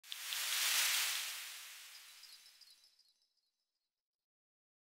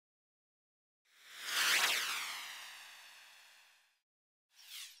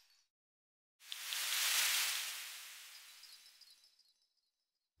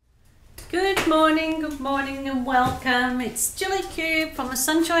good morning and welcome. It's Gillykube from the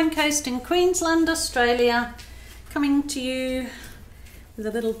Sunshine Coast in Queensland, Australia, coming to you with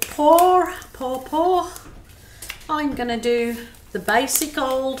a little pour. I'm going to do the basic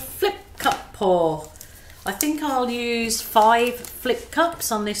old flip cup pour. I think I'll use 5 flip cups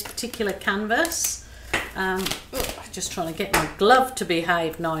on this particular canvas. Just trying to get my glove to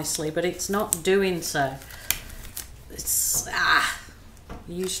behave nicely, but it's not doing so. It's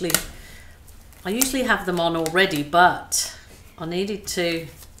I usually have them on already, but I needed to,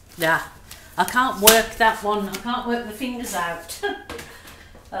 I can't work that one, I can't work the fingers out.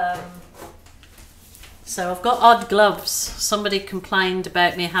 So I've got odd gloves. Somebody complained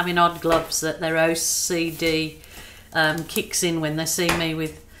about me having odd gloves, that their OCD kicks in when they see me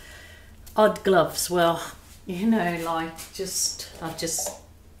with odd gloves. Well, you know, like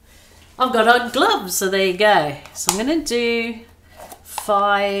I've got odd gloves, so there you go. So I'm going to do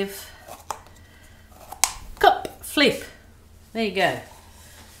 5 cup flip. There you go.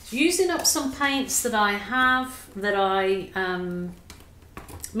 Using up some paints that I have, that I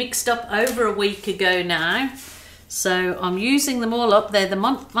mixed up over a week ago now. So I'm using them all up. They're the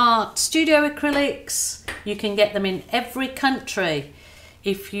Mont Studio Acrylics. You can get them in every country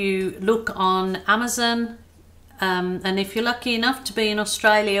if you look on Amazon. And if you're lucky enough to be in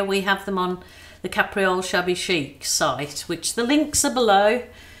Australia, we have them on the Capriole Shabby Chic site, which the links are below.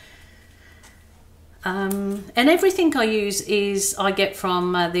 And everything I use I get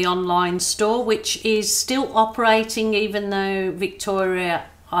from the online store, which is still operating even though Victoria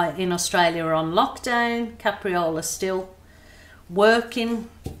in Australia are on lockdown. Capriole are still working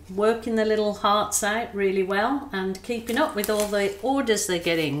the little hearts out really well and keeping up with all the orders they're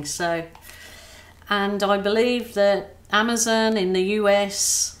getting. So, and I believe that Amazon in the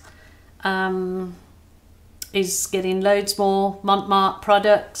US is getting loads more Mont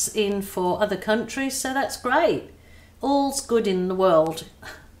products in for other countries, so that's great. All's good in the world.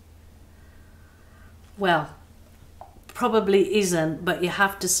 Well, probably isn't, but you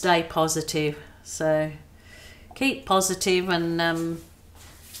have to stay positive. So keep positive, and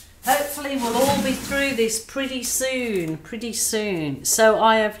hopefully we'll all be through this pretty soon. So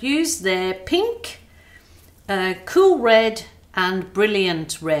I have used their pink, cool red and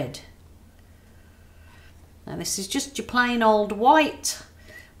brilliant red. Now this is just your plain old white.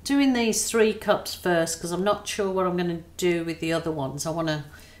 Doing these 3 cups first because I'm not sure what I'm going to do with the other ones. I want to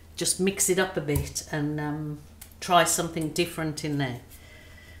just mix it up a bit and try something different in there.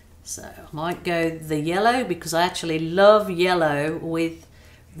 So I might go the yellow because I actually love yellow with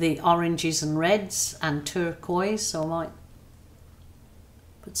the oranges and reds and turquoise. So I might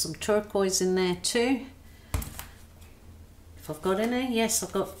put some turquoise in there too. If I've got any, yes,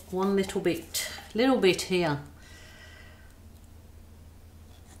 I've got one little bit here.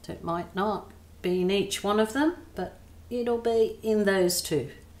 So it might not be in each one of them, but it'll be in those 2.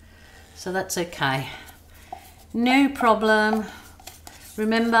 So that's okay. No problem.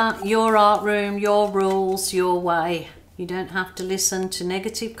 Remember, your art room, your rules, your way. You don't have to listen to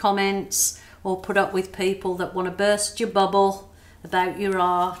negative comments or put up with people that want to burst your bubble about your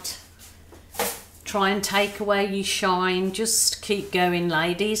art. Try and take away your shine. Just keep going,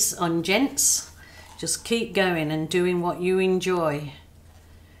 ladies and gents. Just keep going and doing what you enjoy.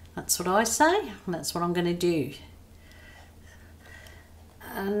 That's what I say, and that's what I'm going to do.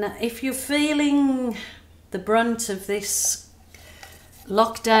 And if you're feeling the brunt of this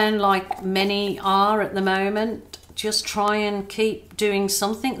lockdown, like many are at the moment, just try and keep doing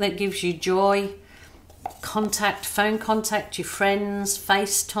something that gives you joy. Phone contact your friends,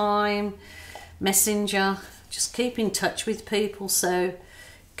 FaceTime, Messenger. Just keep in touch with people so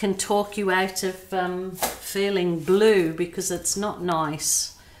can talk you out of feeling blue, because it's not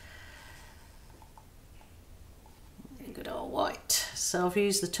nice. Good old white. So I've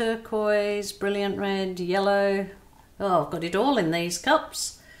used the turquoise, brilliant red, yellow. Oh, I've got it all in these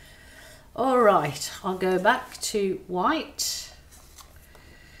cups. All right, I'll go back to white.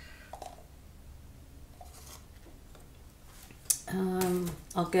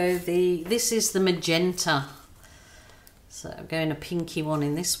 I'll go this is the magenta. So I'm going a pinky one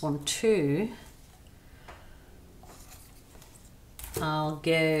in this one too. I'll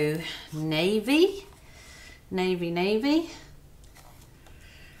go navy.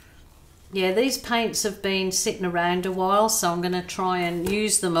 Yeah, these paints have been sitting around a while, so I'm going to try and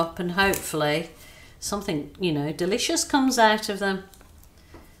use them up, and hopefully something, you know, delicious comes out of them.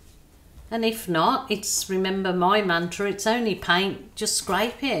 And if not, remember my mantra, it's only paint, just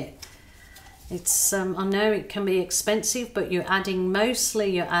scrape it. It's I know it can be expensive, but you're adding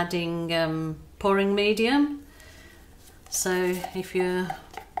pouring medium. So if you're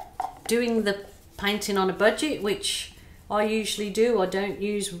doing the painting on a budget, which I usually do,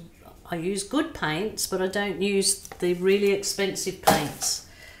 I use good paints, but I don't use the really expensive paints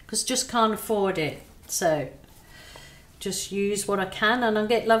because just can't afford it. So just use what I can, and I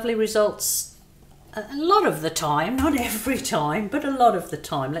get lovely results a lot of the time, not every time, but a lot of the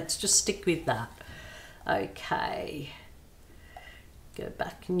time. Let's just stick with that. Okay, go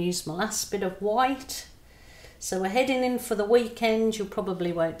back and use my last bit of white. So we're heading in for the weekend. You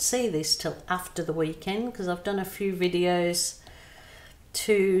probably won't see this till after the weekend because I've done a few videos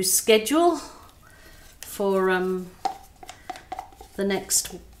to schedule for the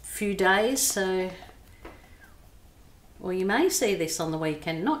next few days. So, or you may see this on the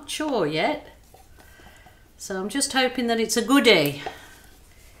weekend, not sure yet. So I'm just hoping that it's a goodie.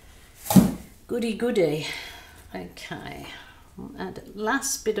 Goodie, goodie. Okay, I'll add a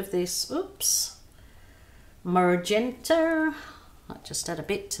last bit of this, oops, magenta. I'll just add a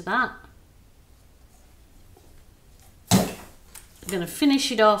bit to that. I'm going to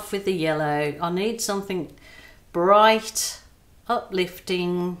finish it off with the yellow. I need something bright,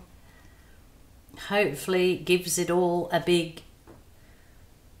 uplifting, hopefully gives it all a big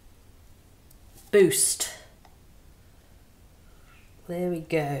boost. There we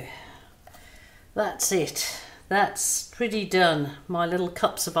go. That's it. That's pretty done. My little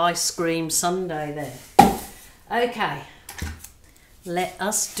cups of ice cream sundae there. Okay. Let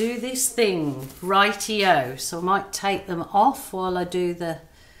us do this thing. Rightio. So I might take them off while I do the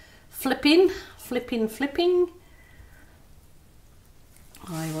flipping.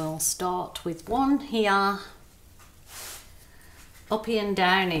 I will start with one here. Uppy and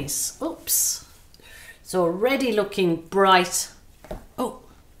downies. Oops. It's already looking bright. Oh.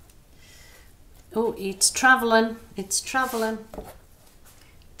 Oh, it's travelling. It's travelling.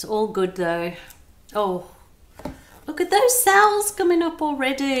 It's all good though. Oh. Look at those cells coming up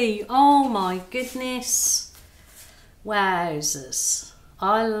already. Oh my goodness. Wowzers.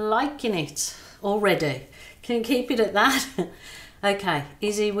 I'm liking it already. Can you keep it at that? Okay,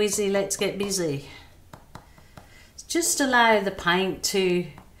 easy wizzy, let's get busy. Just allow the paint to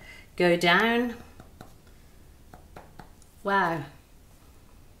go down. Wow.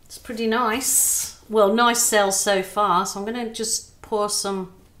 It's pretty nice. Well, nice cells so far. So I'm going to just pour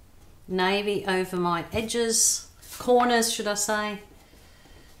some navy over my edges. Corners, should I say.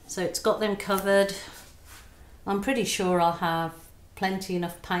 So it's got them covered. I'm pretty sure I'll have plenty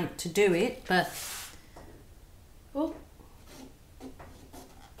enough paint to do it, but oh,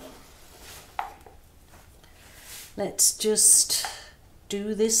 let's just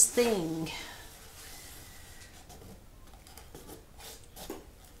do this thing.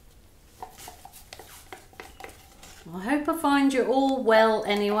 I hope I find you all well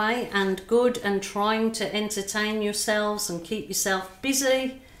anyway, and good, and trying to entertain yourselves and keep yourself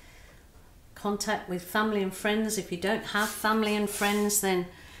busy. Contact with family and friends. If you don't have family and friends, then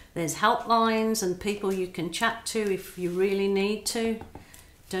there's helplines and people you can chat to if you really need to.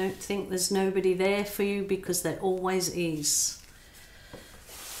 Don't think there's nobody there for you, because there always is.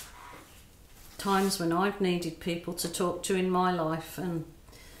 Times when I've needed people to talk to in my life, and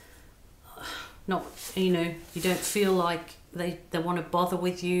not, you know, you don't feel like they want to bother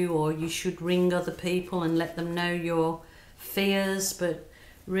with you, or you should ring other people and let them know your fears, but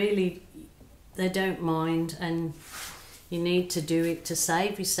really they don't mind, and you need to do it to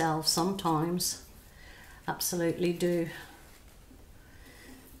save yourself sometimes. Absolutely do.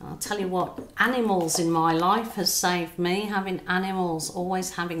 I'll tell you what, animals in my life has saved me, having animals,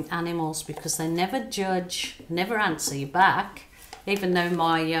 always having animals, because they never judge, never answer you back, even though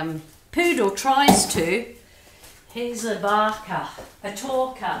my poodle tries to. He's a barker, a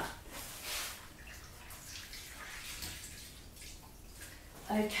talker.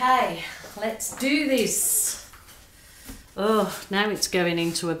 Okay, let's do this. Oh, now it's going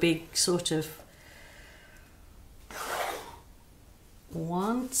into a big sort of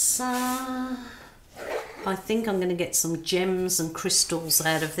I think I'm going to get some gems and crystals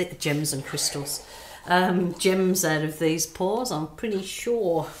out of it. Gems out of these pours. I'm pretty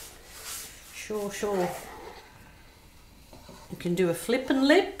sure. Sure. You can do a flip and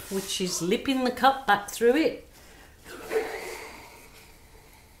lip, which is lipping the cup back through it.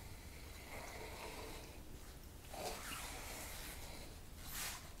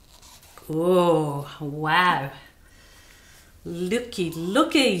 Oh, wow.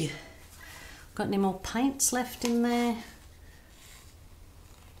 Looky. Got any more paints left in there?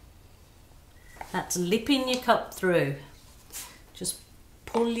 That's lipping your cup through. Just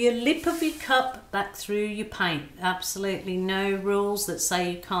pull your lip of your cup back through your paint. Absolutely no rules that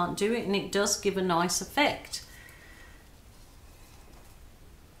say you can't do it, and it does give a nice effect.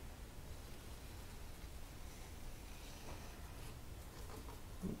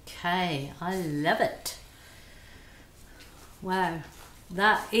 Okay, I love it. Wow,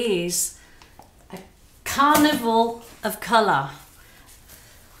 that is a carnival of colour.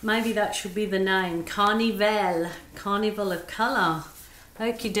 Maybe that should be the name, carnival of colour.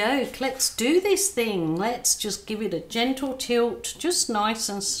 Okie doke, let's do this thing. Let's just give it a gentle tilt, just nice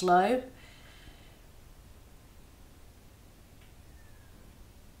and slow.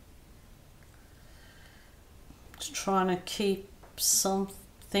 Just trying to keep some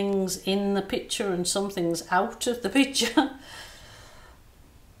things in the picture and some things out of the picture.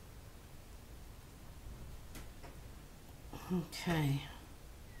 Okay.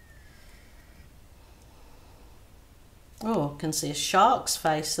 Oh, I can see a shark's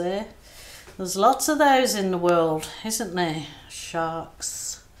face there. There's lots of those in the world, isn't there?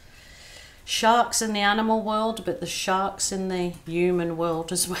 Sharks. Sharks in the animal world, but the sharks in the human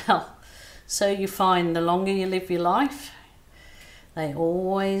world as well. So you find the longer you live your life, they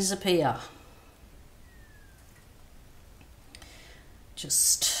always appear.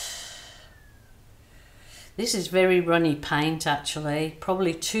 This is very runny paint actually.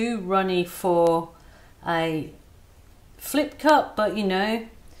 Probably too runny for a flip cup, but you know,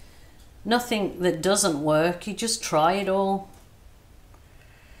 nothing that doesn't work. You just try it all.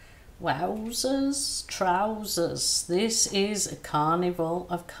 Wowzers, trousers. This is a carnival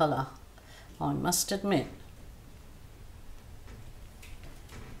of colour, I must admit.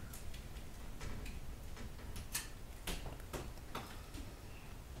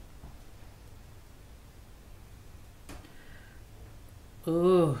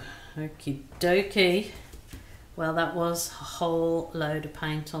 Ooh, okie dokie. Well, that was a whole load of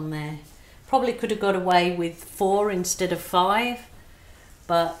paint on there. Probably could have got away with 4 instead of 5,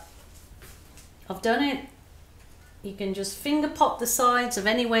 but I've done it. You can just finger pop the sides of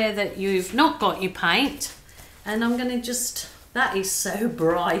anywhere that you've not got your paint, and I'm going to just, that is so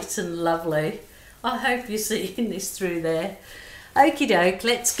bright and lovely. I hope you're seeing this through there. Okie doke,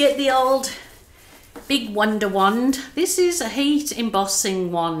 let's get the old big wonder wand. This is a heat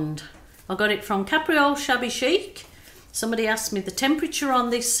embossing wand. I got it from Capriole Shabby Chic. Somebody asked me the temperature on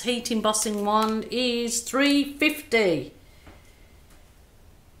this heat embossing wand is 350.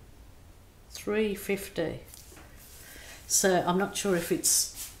 350. So I'm not sure if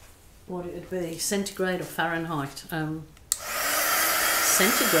it's what it would be, centigrade or Fahrenheit.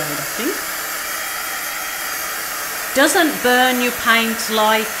 Centigrade, I think. Doesn't burn your paint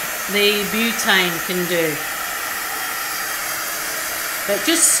like the butane can do. But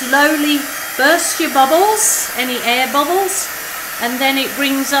just slowly burst your bubbles, any air bubbles, and then it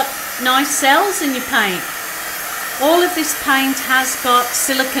brings up nice cells in your paint. All of this paint has got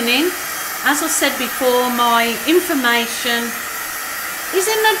silicone in. As I said before, my information is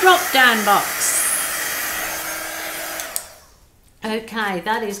in the drop-down box. Okay,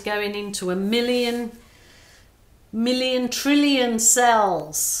 that is going into a million trillion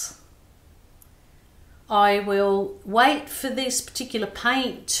cells. I will wait for this particular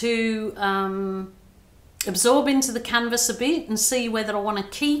paint to absorb into the canvas a bit and see whether I want to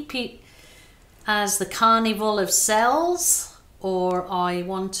keep it as the carnival of cells or I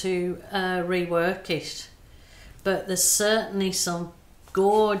want to rework it. But there's certainly some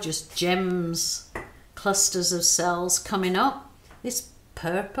gorgeous gems, clusters of cells coming up. This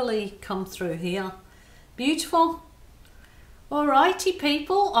purpley come through here. Beautiful. Alrighty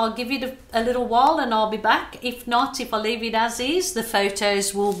people, I'll give it a little while and I'll be back. If not, if I leave it as is, the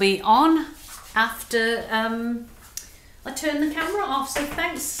photos will be on after I turn the camera off. So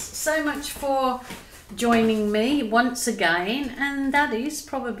thanks so much for joining me once again, and that is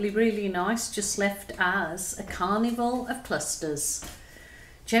probably really nice, just left as a carnival of clusters.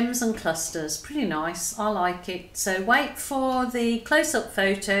 Gems and clusters, pretty nice, I like it. So wait for the close-up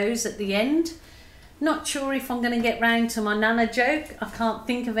photos at the end. Not sure if I'm going to get round to my Nana joke. I can't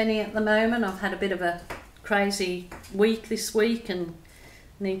think of any at the moment. I've had a bit of a crazy week this week and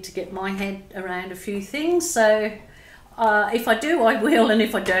need to get my head around a few things. So if I do, I will, and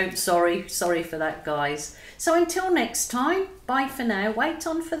if I don't, sorry for that, guys. So until next time, bye for now. Wait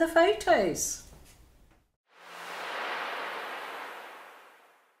on for the photos.